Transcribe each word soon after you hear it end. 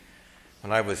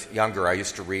When I was younger, I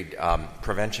used to read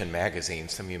Prevention magazine.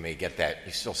 Some of you may get that.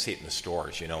 You still see it in the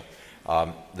stores, you know.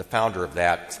 The founder of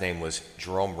that, his name was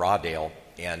Jerome Rawdale,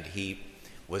 and he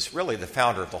was really the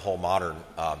founder of the whole modern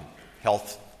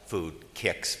health food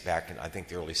kicks back in, I think,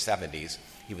 the early 70s.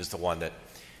 He was the one that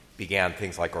began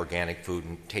things like organic food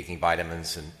and taking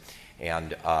vitamins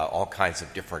and all kinds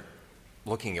of different,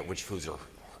 looking at which foods are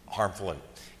harmful and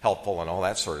helpful and all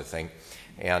that sort of thing.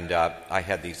 And I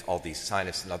had all these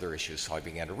sinus and other issues, so I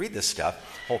began to read this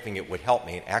stuff, hoping it would help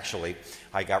me. And actually,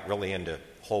 I got really into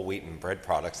whole wheat and bread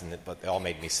products, but they all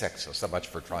made me sick, so much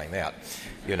for trying that,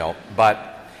 you know.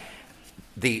 But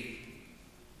he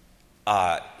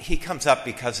comes up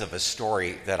because of a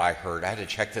story that I heard. I had to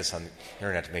check this on the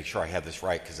internet to make sure I had this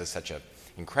right, because it's such an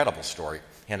incredible story,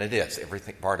 and it is.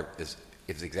 Everything part of it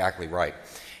is exactly right.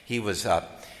 He was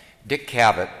Dick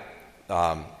Cavett.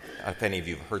 If any of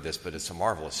you have heard this, but it's a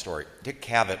marvelous story. Dick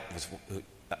Cavett was,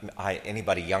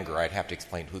 anybody younger, I'd have to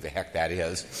explain who the heck that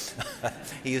is.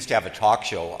 He used to have a talk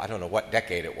show. I don't know what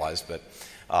decade it was, but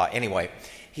anyway,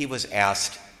 he was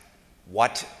asked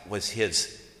what was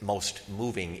his most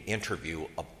moving interview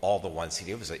of all the ones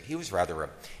he did.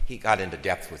 He got into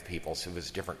depth with people, so it was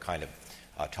a different kind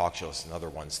of talk shows than other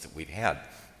ones that we've had.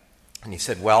 And he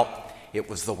said, well, it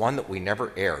was the one that we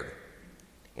never aired.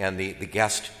 And the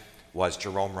guest was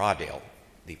Jerome Rawdale,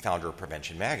 the founder of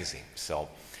Prevention magazine. So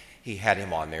he had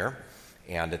him on there,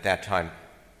 and at that time,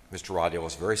 Mr. Rawdale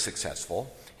was very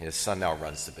successful. His son now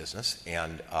runs the business,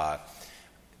 and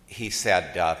he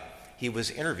said he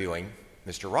was interviewing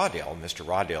Mr. Rawdale. Mr.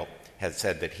 Rawdale had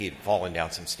said that he had fallen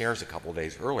down some stairs a couple of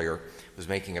days earlier, was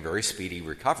making a very speedy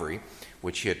recovery,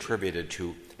 which he attributed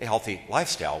to a healthy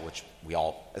lifestyle, which we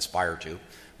all aspire to.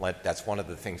 That's one of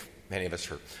the things many of us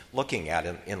are looking at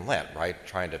in Lent, right?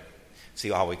 Trying to see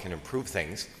how we can improve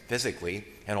things physically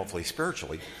and hopefully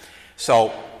spiritually.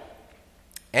 So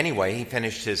anyway, he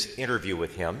finished his interview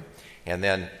with him, and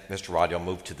then Mr. Rawdale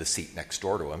moved to the seat next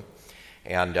door to him.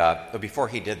 And but before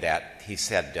he did that, he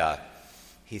said,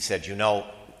 you know,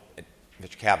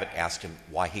 Mr. Cavett asked him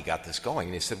why he got this going.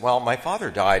 And he said, well, my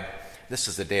father died. This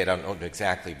is the date, I don't know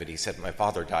exactly, but he said my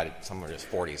father died somewhere in his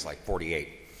 40s, like 48,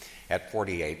 at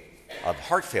 48, of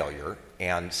heart failure.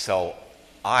 And so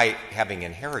I, having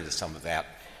inherited some of that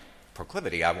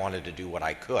proclivity, I wanted to do what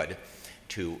I could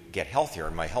to get healthier,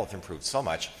 and my health improved so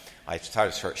much, I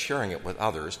started to start sharing it with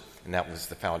others, and that was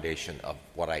the foundation of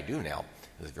what I do now.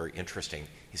 It was very interesting.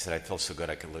 He said, I feel so good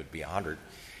I could live to be 100.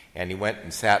 And he went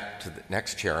and sat to the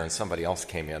next chair, and somebody else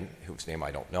came in, whose name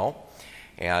I don't know,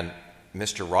 and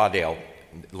Mr. Rawdale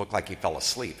looked like he fell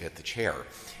asleep at the chair.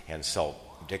 And so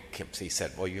Dick Kipsey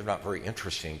said, well, you're not very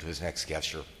interesting to his next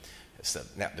guest.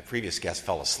 The previous guest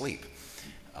fell asleep.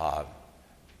 And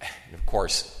of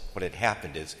course, what had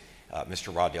happened is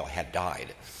Mr. Rawdale had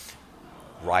died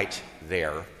right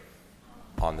there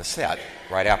on the set,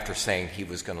 right after saying he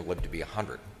was going to live to be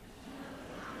 100.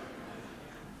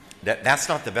 That's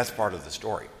not the best part of the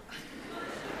story.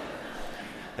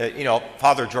 You know,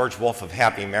 Father George Wolfe of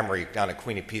happy memory down at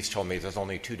Queen of Peace told me there's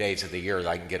only 2 days of the year that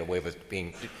I can get away with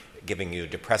giving you a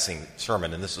depressing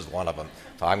sermon, and this is one of them.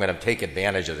 So I'm going to take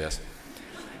advantage of this.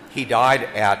 He died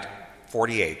at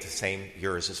 48, the same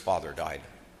year as his father died,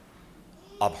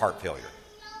 of heart failure.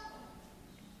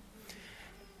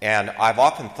 And I've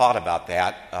often thought about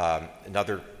that.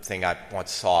 Another thing I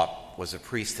once saw was a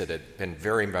priest that had been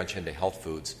very much into health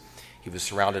foods. He was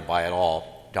surrounded by it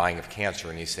all, dying of cancer,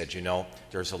 and he said, you know,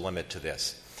 there's a limit to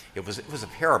this. It was a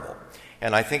parable.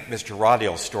 And I think Mr.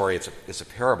 Rawdale's story is a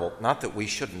parable, not that we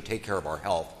shouldn't take care of our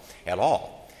health at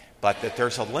all, but that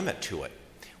there's a limit to it.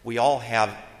 We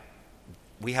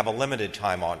have a limited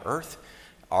time on earth.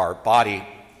 Our body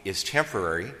is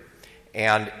temporary,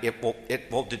 and it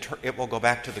will go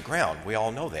back to the ground. We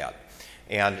all know that.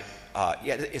 And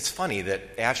it's funny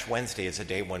that Ash Wednesday is a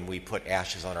day when we put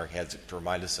ashes on our heads to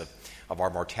remind us of our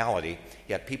mortality,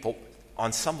 yet people,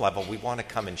 on some level, we want to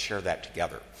come and share that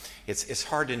together. It's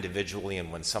hard individually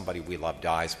and when somebody we love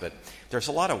dies, but there's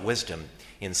a lot of wisdom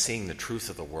in seeing the truth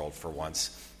of the world for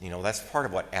once. You know, that's part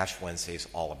of what Ash Wednesday is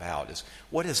all about, is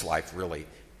what is life really?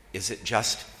 Is it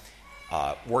just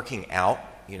working out?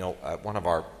 You know, a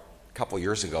couple of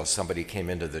years ago, somebody came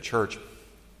into the church,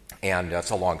 and it's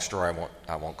a long story,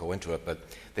 I won't go into it, but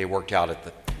they worked out at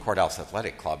the Courthouse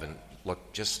Athletic Club and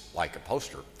looked just like a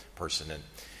poster person, and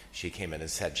she came in and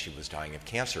said she was dying of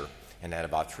cancer and had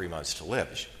about 3 months to live.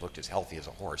 She looked as healthy as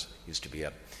a horse, used to be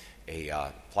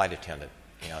a flight attendant,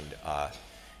 and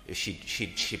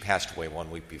she passed away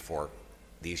 1 week before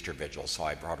the Easter Vigil, so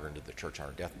I brought her into the church on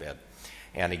her deathbed.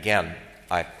 And again,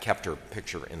 I kept her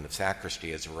picture in the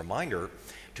sacristy as a reminder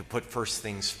to put first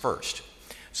things first.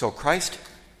 So Christ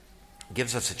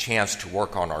gives us a chance to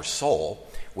work on our soul,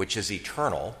 which is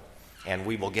eternal, and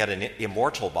we will get an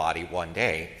immortal body one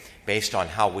day based on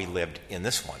how we lived in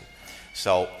this one.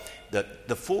 So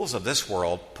the fools of this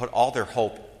world put all their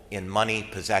hope in money,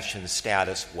 possessions,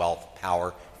 status, wealth,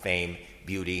 power, fame,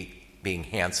 beauty, being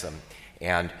handsome,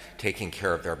 and taking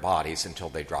care of their bodies until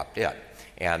they drop dead.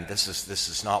 And this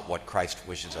is not what Christ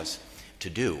wishes us to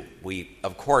do.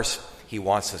 Of course, he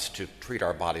wants us to treat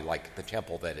our body like the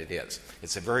temple that it is.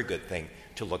 It's a very good thing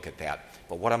to look at that.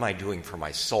 But what am I doing for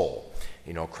my soul?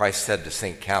 Christ said to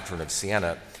St. Catherine of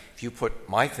Siena, if you put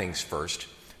my things first,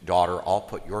 daughter, I'll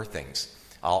put your things.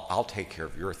 I'll take care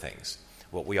of your things.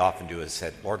 What we often do is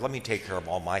say, Lord, let me take care of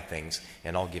all my things,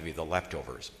 and I'll give you the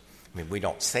leftovers. I mean, we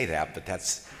don't say that, but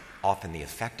that's often the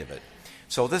effect of it.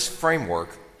 So this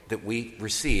framework that we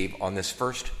receive on this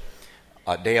first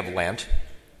day of Lent,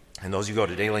 and those who go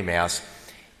to daily Mass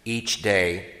each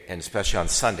day, and especially on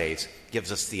Sundays,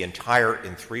 gives us the entire,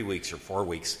 in 3 weeks or 4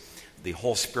 weeks, the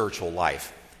whole spiritual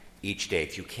life each day.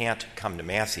 If you can't come to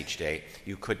Mass each day,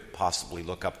 you could possibly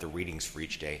look up the readings for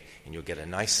each day, and you'll get a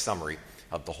nice summary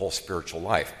of the whole spiritual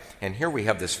life. And here we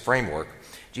have this framework.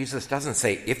 Jesus doesn't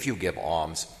say if you give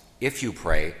alms, if you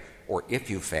pray, or if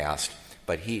you fast,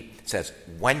 but he says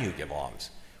when you give alms,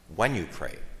 when you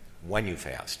pray, when you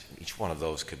fast. Each one of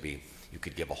those could be, you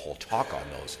could give a whole talk on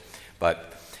those.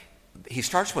 But he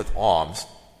starts with alms.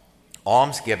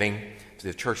 Almsgiving,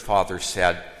 the church fathers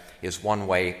said, is one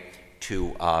way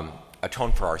to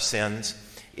atone for our sins.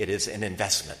 It is an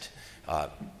investment.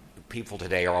 People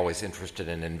today are always interested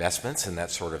in investments and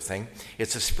that sort of thing.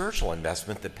 It's a spiritual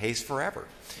investment that pays forever.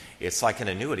 It's like an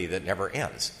annuity that never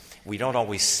ends. We don't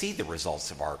always see the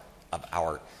results of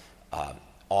our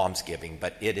almsgiving,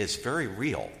 but it is very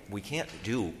real. We can't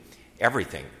do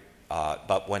everything,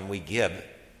 but when we give,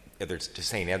 whether it's to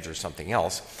St. Ed's or something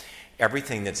else,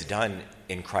 everything that's done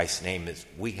in Christ's name is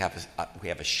we have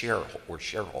a share. We're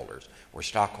shareholders. We're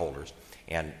stockholders,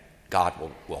 and God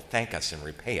will thank us and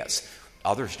repay us.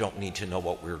 Others don't need to know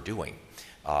what we're doing.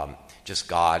 Just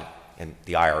God and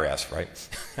the IRS, right?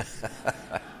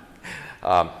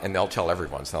 And they'll tell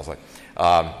everyone, sounds like.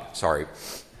 Sorry.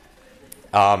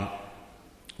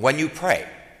 When you pray,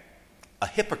 a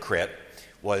hypocrite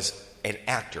was an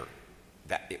actor.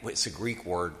 It's a Greek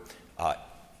word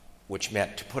which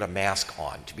meant to put a mask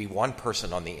on, to be one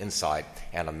person on the inside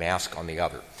and a mask on the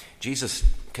other. Jesus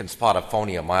can spot a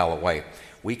phony a mile away.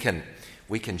 We can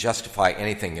justify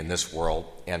anything in this world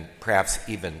and perhaps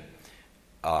even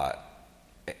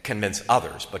convince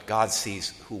others, but God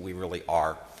sees who we really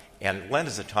are. And Lent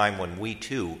is a time when we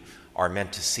too are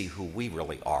meant to see who we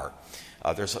really are.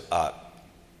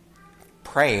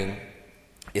 Praying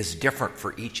is different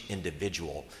for each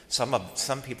individual.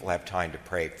 Some people have time to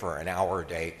pray for an hour a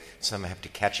day. Some have to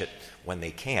catch it when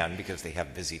they can because they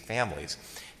have busy families.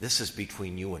 This is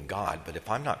between you and God. But if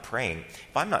I'm not praying,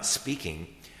 if I'm not speaking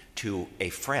to a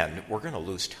friend, we're going to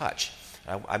lose touch.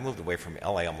 I moved away from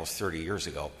LA almost 30 years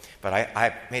ago, but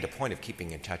I made a point of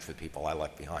keeping in touch with people I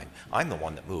left behind. I'm the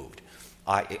one that moved.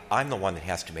 I'm the one that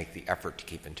has to make the effort to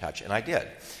keep in touch, and I did.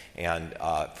 And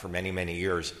for many, many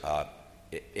years,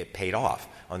 it paid off.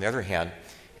 On the other hand,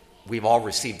 we've all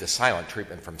received the silent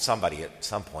treatment from somebody at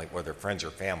some point, whether friends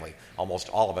or family. Almost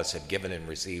all of us have given and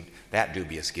received that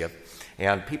dubious gift.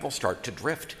 And people start to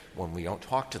drift when we don't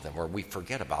talk to them or we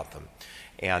forget about them.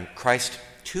 And Christ,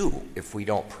 too, if we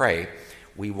don't pray,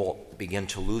 we will begin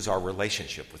to lose our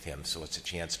relationship with him. So it's a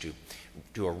chance to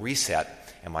do a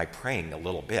reset. Am I praying a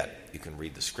little bit? You can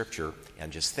read the scripture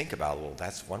and just think about it a little.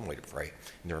 That's one way to pray.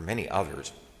 And there are many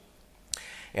others.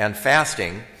 And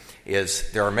fasting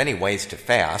there are many ways to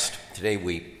fast. Today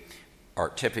we are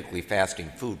typically fasting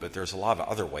food, but there's a lot of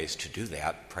other ways to do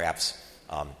that. Perhaps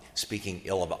speaking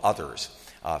ill of others,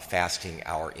 fasting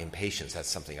our impatience. That's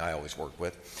something I always work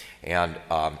with. And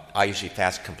I usually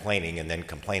fast complaining and then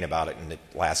complain about it, and it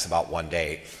lasts about one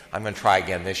day. I'm going to try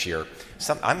again this year.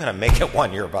 I'm going to make it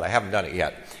 1 year, but I haven't done it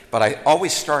yet. But I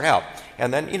always start out.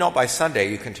 And then, by Sunday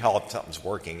you can tell if something's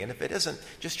working. And if it isn't,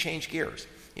 just change gears.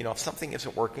 If something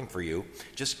isn't working for you,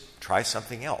 just try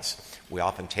something else. We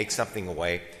often take something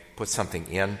away, put something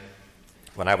in.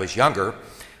 When I was younger,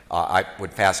 I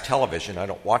would fast television. I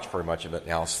don't watch very much of it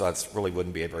now, so that really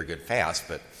wouldn't be a very good fast.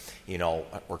 But,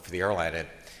 I worked for the airline.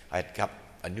 I had got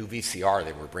a new VCR.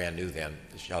 They were brand new then.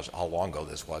 This shows how long ago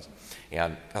this was.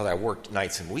 And I worked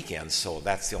nights and weekends, so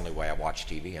that's the only way I watch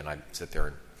TV, and I'd sit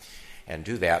there and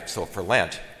do that. So for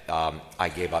Lent, I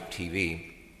gave up TV.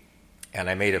 And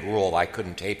I made a rule I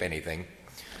couldn't tape anything.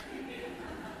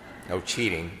 No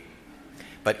cheating.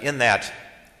 But in that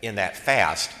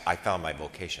fast, I found my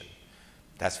vocation.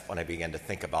 that's when I began to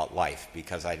think about life,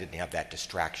 because I didn't have that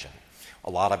distraction.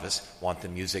 A lot of us want the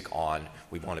music on.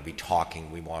 We want to be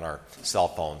talking. We want our cell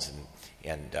phones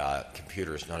and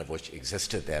computers, none of which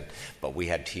existed then, but we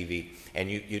had TV. And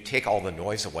you take all the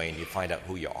noise away and you find out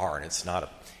who you are, and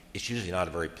it's usually not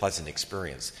a very pleasant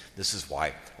experience. This is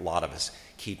why a lot of us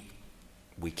keep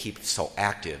so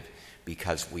active,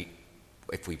 because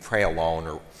if we pray alone,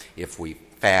 or if we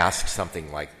fast,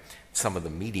 something like some of the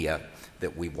media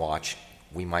that we watch,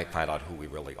 we might find out who we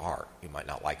really are. We might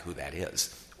not like who that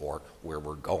is or where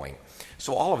we're going.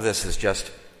 So all of this is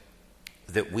just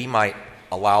that we might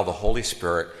allow the Holy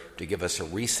Spirit to give us a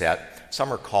reset.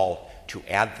 Some are called to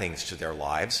add things to their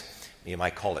lives. You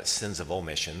might call it sins of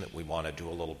omission, that we want to do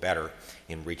a little better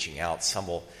in reaching out. Some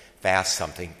will fast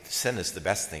something. Sin is the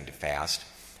best thing to fast.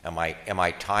 Am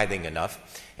I tithing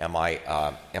enough? Am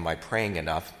I praying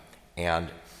enough?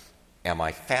 And am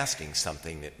I fasting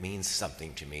something that means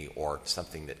something to me, or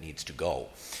something that needs to go?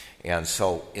 And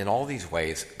so in all these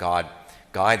ways, God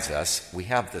guides us. We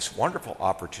have this wonderful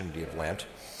opportunity of Lent,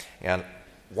 and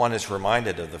one is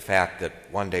reminded of the fact that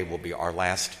one day will be our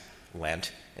last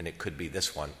Lent, and it could be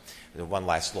this one. The one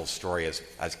last little story is,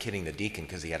 I was kidding the deacon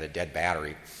because he had a dead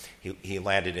battery. He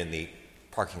landed in the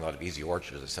parking lot of Easy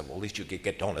Orchards. I said, well, at least you could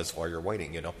get donuts while you're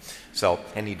waiting, So,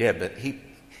 and he did, but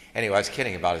anyway, I was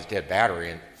kidding about his dead battery,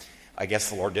 and I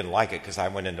guess the Lord didn't like it, because I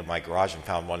went into my garage and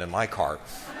found one in my car.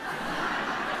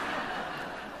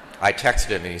 I texted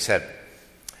him and he said,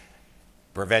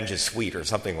 revenge is sweet, or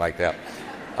something like that.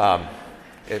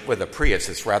 With a Prius,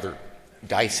 it's rather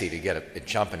dicey to get a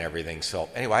jump and everything. So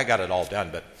anyway, I got it all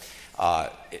done, but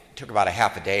it took about a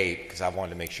half a day, because I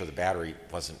wanted to make sure the battery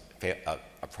wasn't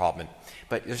a problem.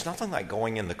 But there's nothing like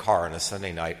going in the car on a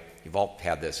Sunday night. You've all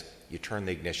had this. You turn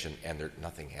the ignition and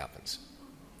nothing happens.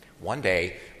 One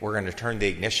day, we're going to turn the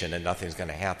ignition and nothing's going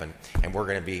to happen, and we're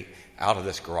going to be out of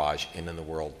this garage and in the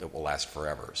world that will last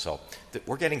forever. So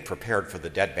we're getting prepared for the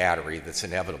dead battery that's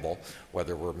inevitable,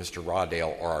 whether we're Mr.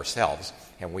 Rawdale or ourselves,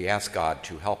 and we ask God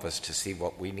to help us to see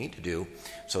what we need to do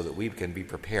so that we can be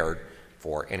prepared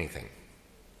for anything.